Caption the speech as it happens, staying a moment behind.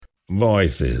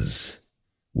Voices.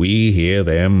 We hear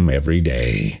them every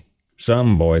day.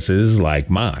 Some voices, like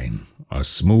mine, are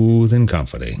smooth and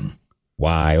comforting.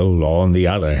 While, on the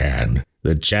other hand,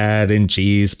 the Chad and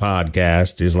Cheese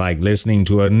podcast is like listening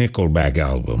to a Nickelback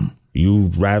album.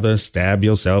 You'd rather stab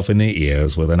yourself in the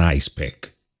ears with an ice pick.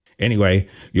 Anyway,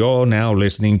 you're now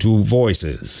listening to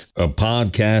Voices, a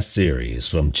podcast series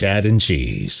from Chad and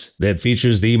Cheese that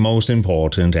features the most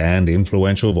important and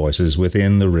influential voices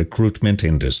within the recruitment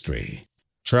industry.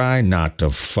 Try not to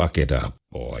fuck it up,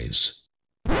 boys.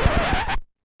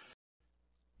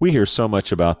 We hear so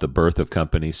much about the birth of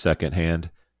companies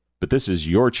secondhand, but this is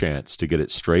your chance to get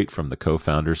it straight from the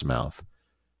co-founder's mouth.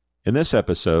 In this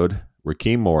episode,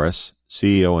 Rahkeem Morris,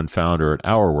 CEO and founder at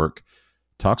HourWork,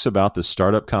 talks about the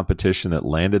startup competition that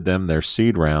landed them their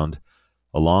seed round,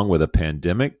 along with a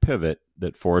pandemic pivot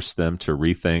that forced them to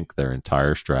rethink their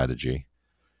entire strategy.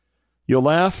 You'll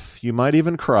laugh, you might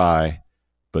even cry,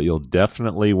 but you'll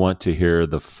definitely want to hear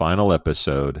the final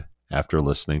episode after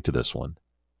listening to this one.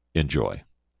 Enjoy.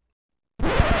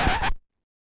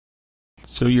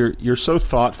 So you're so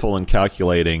thoughtful and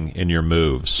calculating in your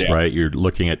moves, right? You're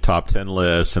looking at top 10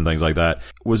 lists and things like that.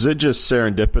 Was it just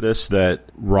serendipitous that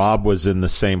Rob was in the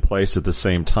same place at the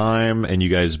same time and you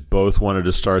guys both wanted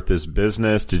to start this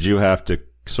business? Did you have to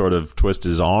sort of twist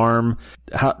his arm?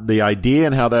 How, the idea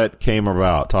and how that came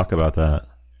about. Talk about that.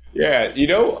 Yeah,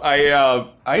 I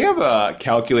am a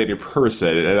calculated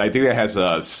person, and I think that has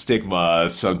a stigma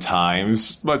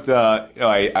sometimes. But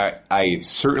I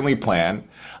certainly plan.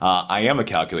 I am a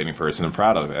calculating person. I'm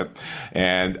proud of it,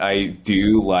 and I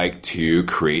do like to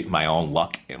create my own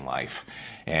luck in life.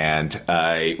 And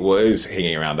I was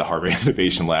hanging around the Harvard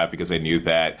Innovation Lab because I knew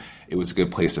that it was a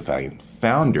good place to find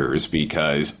founders,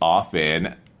 because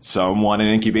often someone in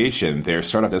incubation, their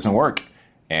startup doesn't work.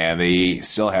 And they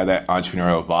still have that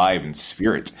entrepreneurial vibe and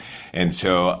spirit. And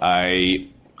so I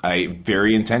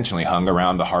very intentionally hung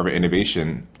around the Harvard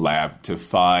Innovation Lab to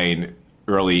find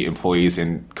early employees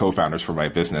and co-founders for my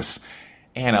business.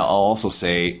 And I'll also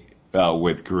say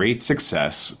with great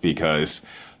success, because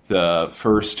my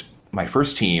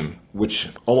first team, which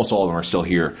almost all of them are still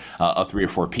here, of 3 or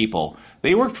 4 people,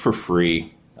 they worked for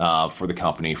free for the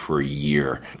company for a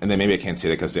year. And then maybe I can't say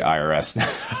that because the IRS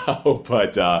now,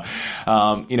 but,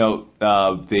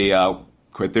 they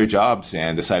quit their jobs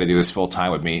and decided to do this full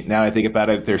time with me. Now I think about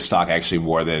it, their stock actually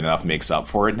more than enough makes up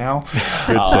for it now.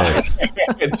 Good save.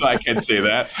 And so I can say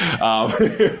that.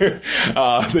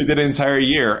 They did an entire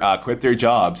year, quit their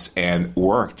jobs and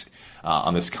worked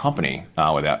on this company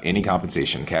without any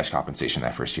compensation, cash compensation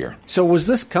that first year. So was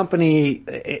this company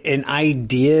an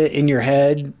idea in your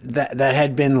head that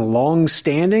had been long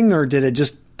standing, or did it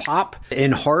just pop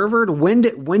in Harvard? When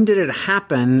did it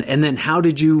happen? And then how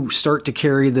did you start to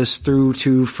carry this through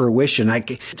to fruition?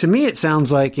 To me, it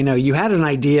sounds like, you had an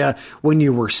idea when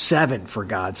you were 7, for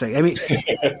God's sake. I mean,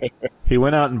 he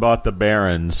went out and bought the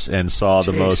Barons and saw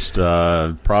the most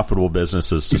profitable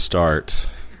businesses to start.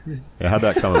 Yeah, how'd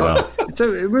that come about?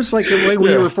 So it was like when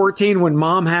you were 14, when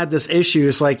mom had this issue.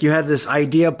 It's like you had this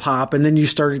idea pop, and then you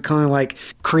started kind of like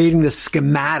creating this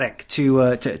schematic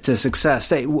to success.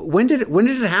 Hey, when did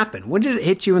it happen? When did it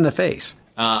hit you in the face?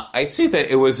 I'd say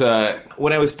that it was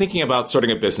when I was thinking about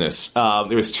starting a business.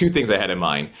 There was 2 things I had in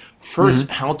mind. First,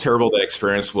 how terrible that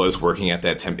experience was working at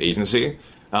that temp agency.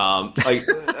 That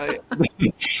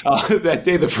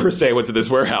day, the first day I went to this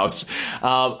warehouse,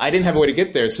 I didn't have a way to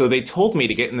get there. So they told me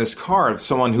to get in this car of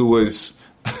someone who was,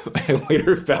 I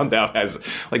later found out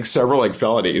has like several like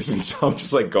felonies. And so I'm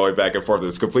just like going back and forth with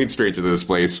this complete stranger to this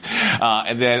place.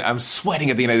 And then I'm sweating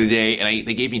at the end of the day, and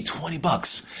they gave me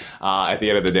 $20 at the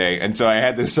end of the day. And so I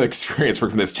had this experience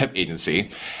working for this temp agency.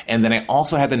 And then I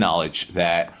also had the knowledge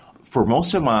that for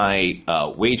most of my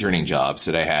wage earning jobs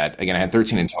that I had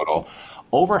 13 in total,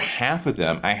 over half of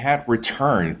them I had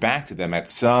returned back to them at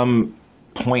some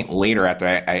point later after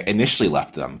I initially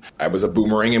left them. I was a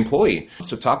boomerang employee.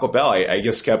 So Taco Bell, I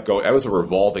just kept going. That was a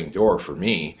revolving door for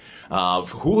me.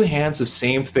 Houlihan's the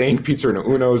same thing. Pizza and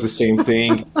Uno is the same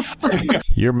thing.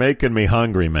 You're making me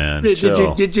hungry, man.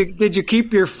 Did you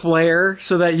keep your flair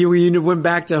so that you went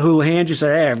back to Houlihan's? You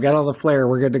said, "Hey, I've got all the flair.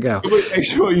 We're good to go."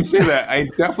 Actually, when you say that, I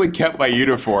definitely kept my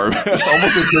uniform.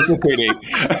 Almost anticipating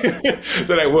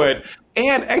that I would.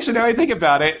 And actually, now I think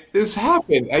about it, this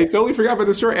happened. I totally forgot about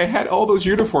the story. I had all those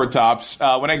uniform tops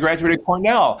when I graduated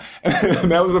Cornell.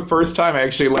 And that was the first time I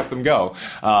actually let them go.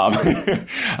 And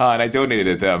I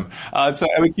donated them. So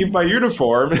I would keep my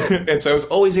uniform. And so I was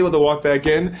always able to walk back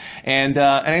in. And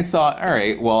I thought, all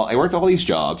right, well, I worked all these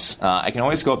jobs. I can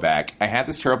always go back. I had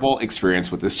this terrible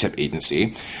experience with this tip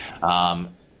agency.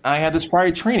 I had this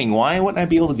prior training. Why wouldn't I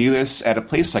be able to do this at a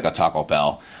place like a Taco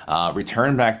Bell?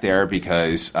 Returned back there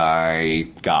because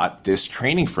I got this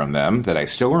training from them that I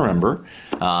still remember.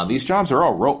 These jobs are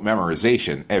all rote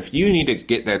memorization. If you need to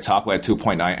get that taco at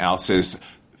 2.9 ounces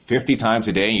 50 times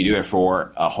a day and you do it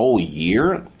for a whole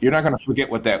year, you're not going to forget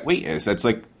what that weight is. That's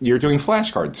like you're doing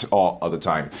flashcards all the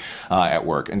time at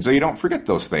work. And so you don't forget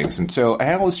those things. And so I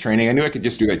had all this training. I knew I could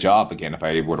just do that job again if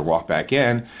I were to walk back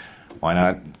in. Why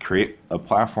not create a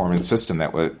platform and system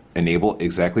that would enable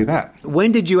exactly that?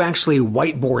 When did you actually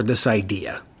whiteboard this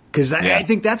idea? Because I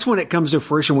think that's when it comes to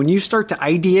fruition. When you start to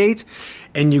ideate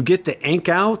and you get the ink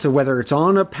out, whether it's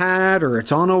on a pad or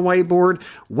it's on a whiteboard,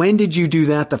 when did you do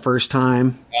that the first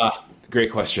time? Great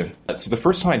question. So the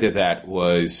first time I did that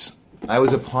was I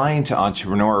was applying to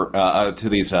to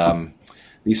these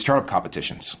startup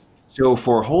competitions. So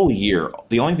for a whole year,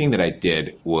 the only thing that I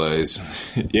did was,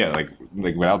 like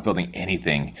without building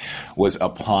anything, was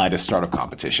apply to startup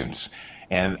competitions.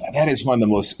 And that is one of the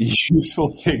most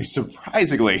useful things,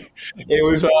 surprisingly. It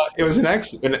was an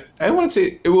excellent, I want to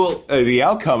say, the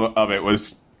outcome of it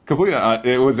was completely,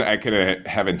 I could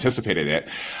have anticipated it.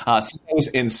 Since I was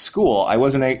in school, I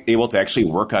wasn't able to actually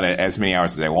work on it as many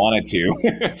hours as I wanted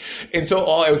to. And so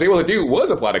all I was able to do was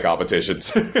apply to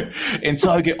competitions. And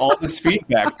so I would get all this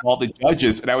feedback from all the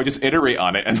judges, and I would just iterate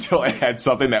on it until I had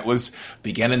something that was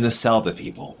beginning to sell to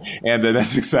people. And then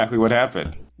that's exactly what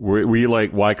happened. Were you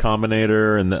like Y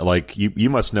Combinator and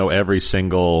you must know every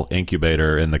single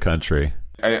incubator in the country?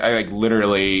 I like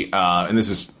literally, and this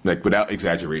is like without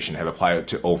exaggeration, have applied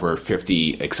to over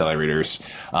 50 accelerators.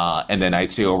 And then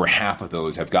I'd say over half of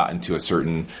those have gotten to a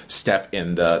certain step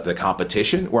in the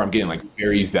competition where I'm getting like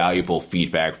very valuable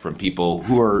feedback from people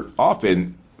who are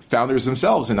often founders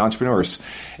themselves and entrepreneurs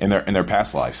in their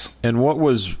past lives. And what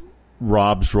was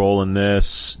Rob's role in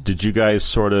this? Did you guys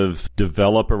sort of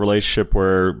develop a relationship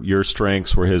where your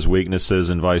strengths were his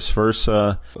weaknesses and vice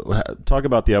versa? Talk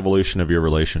about the evolution of your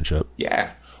relationship.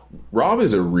 Yeah. Rob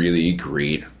is a really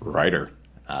great writer.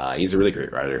 He's a really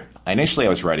great writer. Initially, I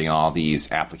was writing all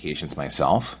these applications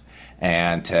myself.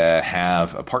 And to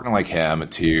have a partner like him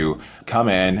to come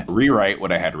in, rewrite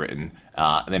what I had written,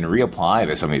 and then reapply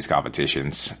to some of these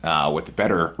competitions with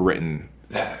better written,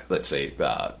 let's say,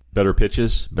 better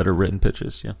written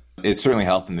pitches, yeah. It certainly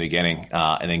helped in the beginning,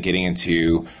 and then getting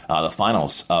into the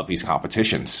finals of these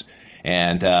competitions.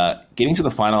 And getting to the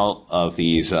final of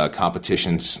these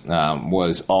competitions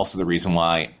was also the reason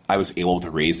why I was able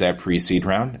to raise that pre-seed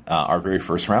round, our very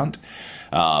first round.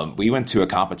 We went to a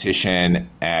competition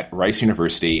at Rice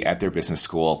University at their business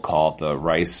school called the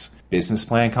Rice Business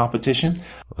Plan Competition.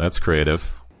 Well, that's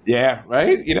creative. Yeah,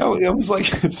 right? You know, it's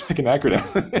like an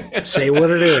acronym. Say what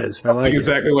it is. I like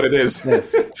exactly what it is.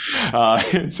 Yes.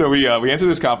 And so we entered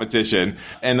this competition,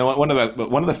 and one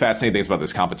of the fascinating things about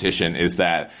this competition is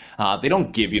that they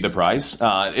don't give you the prize.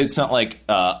 It's not like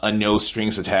a no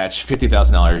strings attached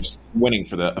 $50,000 winning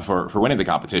for winning the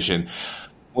competition.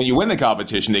 When you win the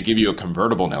competition, they give you a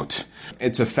convertible note.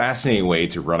 It's a fascinating way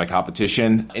to run a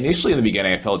competition. Initially, in the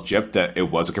beginning, I felt gypped that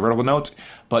it was a convertible note.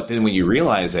 But then when you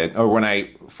realize it, or when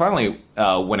I finally,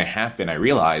 when it happened, I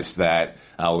realized that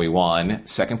we won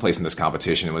second place in this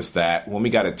competition was that when we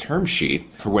got a term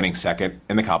sheet for winning second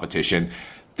in the competition,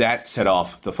 that set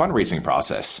off the fundraising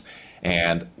process.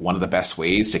 And one of the best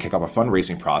ways to kick off a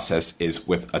fundraising process is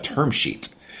with a term sheet.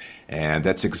 And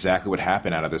that's exactly what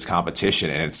happened out of this competition.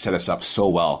 And it set us up so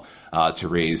well to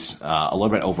raise a little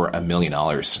bit over $1 million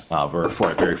for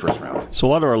our very first round. So a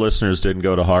lot of our listeners didn't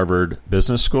go to Harvard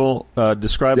Business School.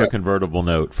 Describe a convertible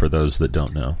note for those that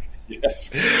don't know.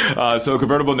 Yes. So a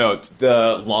convertible note,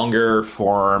 the longer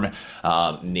form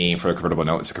name for a convertible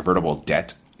note is a convertible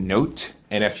debt note.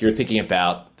 And if you're thinking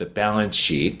about the balance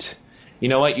sheet, you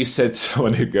know what? You said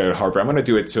someone who go to Harvard. I'm going to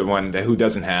do it to one who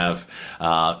doesn't have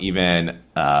even,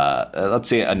 let's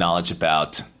say, a knowledge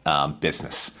about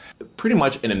business. Pretty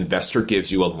much an investor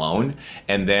gives you a loan,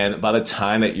 and then by the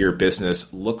time that your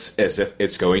business looks as if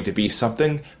it's going to be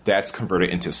something, that's converted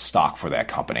into stock for that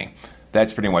company.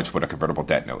 That's pretty much what a convertible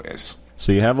debt note is.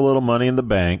 So you have a little money in the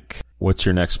bank. What's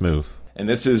your next move? And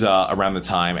this is around the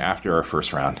time after our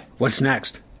first round. What's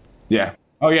next? Yeah.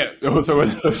 Oh, yeah. So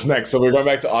what's next? So we're going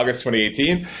back to August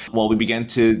 2018. Well, we began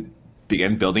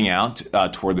building out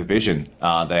toward the vision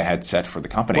that I had set for the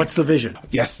company. What's the vision?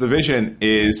 Yes, the vision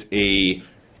is a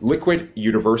liquid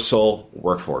universal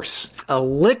workforce. A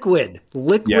liquid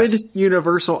yes.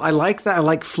 Universal. I like that. I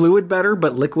like fluid better,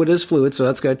 but liquid is fluid, so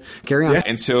that's good. Carry on. Yeah.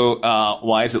 And so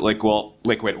why is it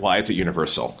liquid? Why is it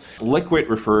universal? Liquid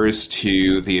refers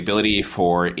to the ability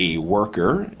for a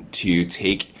worker to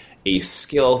take a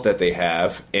skill that they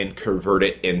have and convert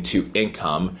it into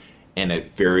income in a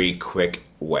very quick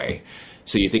way.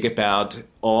 So you think about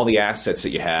all the assets that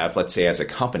you have. Let's say as a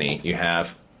company, you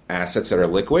have assets that are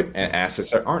liquid and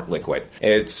assets that aren't liquid.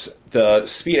 It's the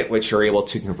speed at which you're able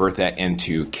to convert that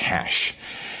into cash.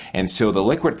 And so the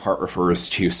liquid part refers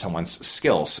to someone's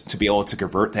skills, to be able to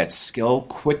convert that skill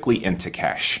quickly into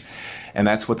cash. And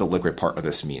that's what the liquid part of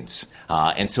this means.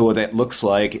 And so what that looks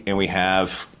like, and we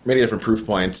have many different proof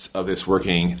points of this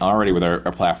working already with our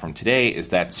platform today, is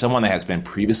that someone that has been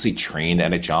previously trained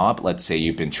at a job, let's say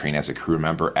you've been trained as a crew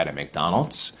member at a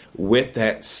McDonald's, with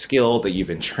that skill that you've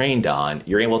been trained on,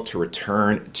 you're able to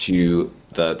return to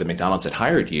the McDonald's that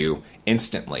hired you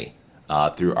instantly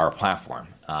through our platform.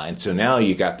 And so now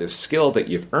you got this skill that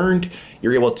you've earned.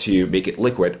 You're able to make it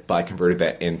liquid by converting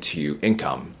that into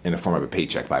income in the form of a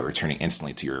paycheck by returning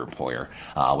instantly to your employer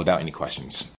without any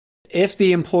questions. If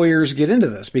the employers get into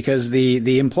this, because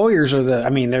the employers are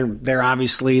they're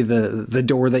obviously the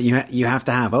door that you have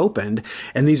to have opened,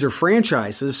 and these are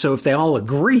franchises. So if they all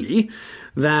agree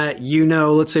that,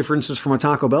 let's say, for instance, from a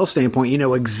Taco Bell standpoint,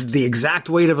 the exact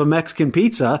weight of a Mexican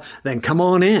pizza, then come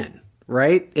on in.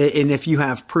 Right? And if you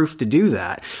have proof to do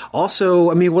that.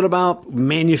 Also, what about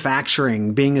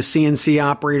manufacturing, being a CNC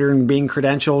operator and being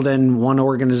credentialed in one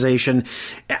organization?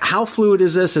 How fluid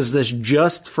is this? Is this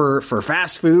just for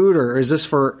fast food, or is this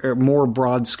for a more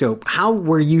broad scope? How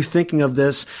were you thinking of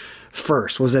this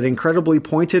first? Was it incredibly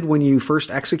pointed when you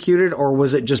first executed, or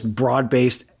was it just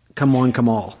broad-based, come on, come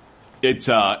all? It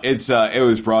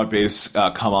was broad-based,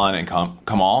 come on and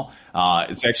come all.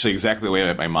 It's actually exactly the way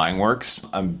that my mind works.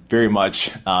 I'm very much,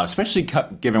 especially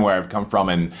given where I've come from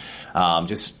and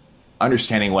just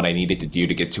understanding what I needed to do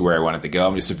to get to where I wanted to go.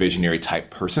 I'm just a visionary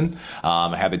type person.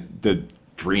 I have the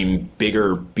dream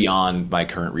bigger beyond my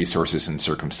current resources and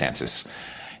circumstances.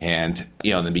 And,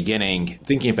 in the beginning,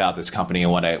 thinking about this company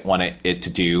and what I wanted it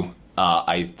to do,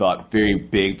 I thought very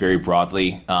big, very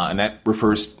broadly, and that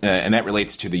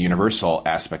relates to the universal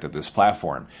aspect of this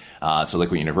platform. So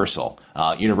Liquid Universal.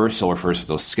 Universal refers to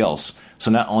those skills.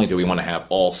 So not only do we want to have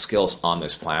all skills on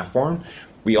this platform,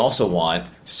 we also want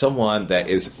someone that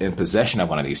is in possession of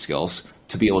one of these skills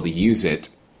to be able to use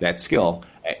that skill,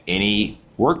 at any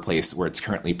workplace where it's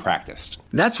currently practiced.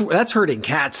 That's hurting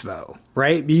cats, though,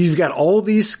 right? You've got all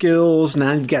these skills.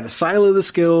 Now you've got to silo the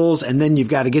skills, and then you've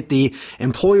got to get the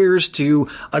employers to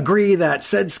agree that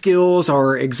said skills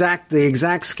are the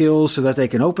exact skills so that they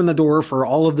can open the door for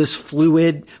all of this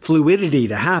fluidity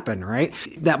to happen, right?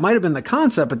 That might have been the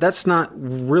concept, but that's not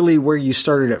really where you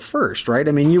started at first, right?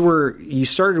 You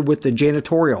started with the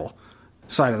janitorial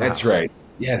side of the house. That's right.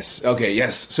 Yes. Okay.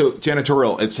 Yes. So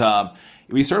janitorial,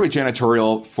 we started with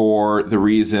janitorial for the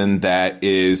reason that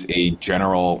is a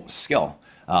general skill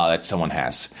that someone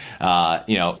has.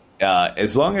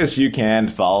 As long as you can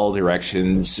follow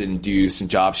directions and do some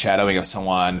job shadowing of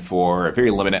someone for a very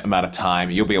limited amount of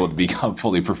time, you'll be able to become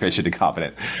fully proficient and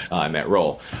competent in that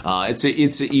role. It's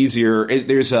easier.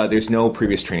 There's no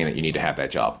previous training that you need to have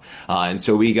that job. And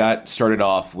so we got started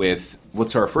off with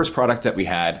what's our first product that we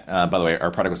had. By the way,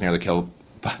 our product was nearly killed.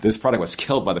 This product was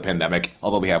killed by the pandemic,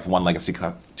 although we have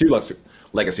two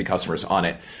legacy customers on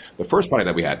it. The first product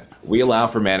that we had, we allow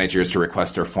for managers to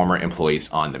request their former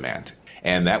employees on demand.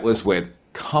 And that was with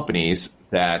companies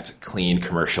that clean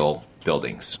commercial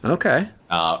buildings. Okay.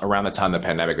 Around the time of the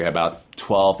pandemic, we had about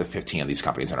 12 to 15 of these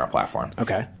companies on our platform.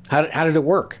 Okay. How did it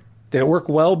work? Did it work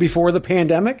well before the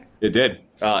pandemic? It did.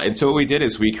 And so what we did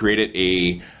is we created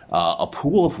a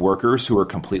pool of workers who were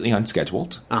completely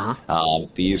unscheduled.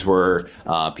 These were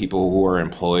people who were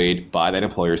employed by that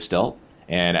employer still.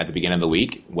 And at the beginning of the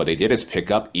week, what they did is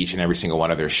pick up each and every single one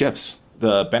of their shifts.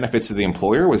 The benefits of the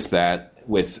employer was that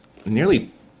with nearly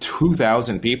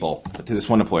 2,000 people, this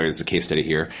one employer is the case study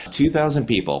here, 2,000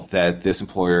 people that this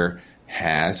employer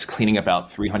has cleaning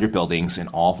about 300 buildings in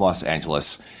all of Los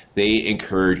Angeles, they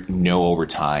incurred no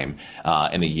overtime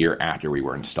in the year after we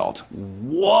were installed.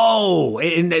 Whoa!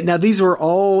 And now these were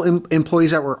all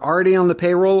employees that were already on the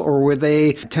payroll, or were they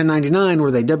 1099?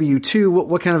 Were they W-2?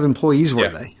 What kind of employees were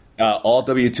they? All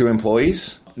W-2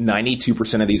 employees.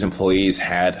 92% of these employees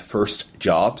had first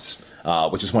jobs,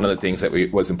 which is one of the things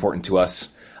that was important to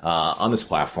us on this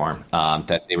platform,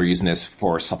 that they were using this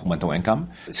for supplemental income.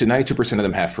 So 92% of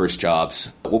them have first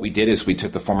jobs. What we did is we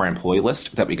took the former employee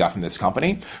list that we got from this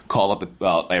company, called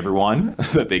up everyone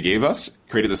that they gave us,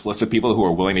 created this list of people who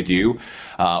are willing to do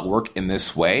work in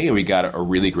this way, and we got a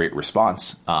really great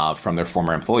response from their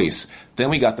former employees. Then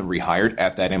we got them rehired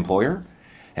at that employer,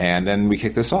 and then we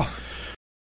kicked this off.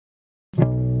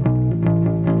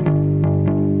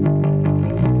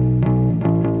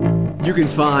 You can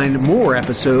find more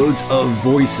episodes of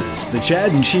Voices, the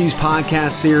Chad and Cheese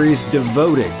podcast series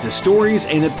devoted to stories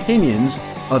and opinions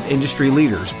of industry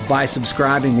leaders, by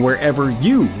subscribing wherever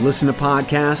you listen to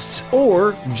podcasts,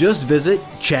 or just visit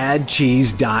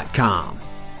chadcheese.com.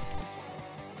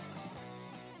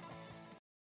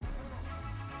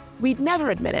 We'd never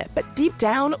admit it, but deep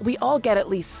down, we all get at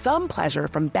least some pleasure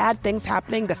from bad things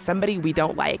happening to somebody we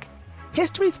don't like.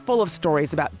 History's full of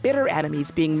stories about bitter enemies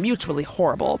being mutually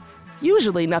horrible.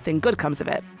 Usually nothing good comes of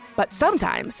it. But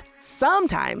sometimes,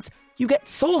 you get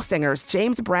soul singers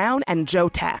James Brown and Joe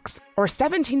Tex, or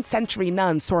 17th century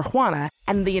nun Sor Juana,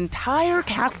 and the entire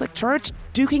Catholic Church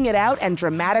duking it out and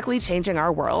dramatically changing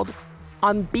our world.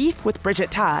 On Beef with Bridget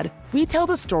Todd, we tell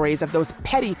the stories of those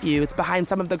petty feuds behind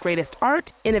some of the greatest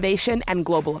art, innovation, and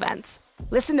global events.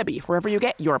 Listen to Beef wherever you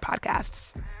get your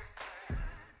podcasts.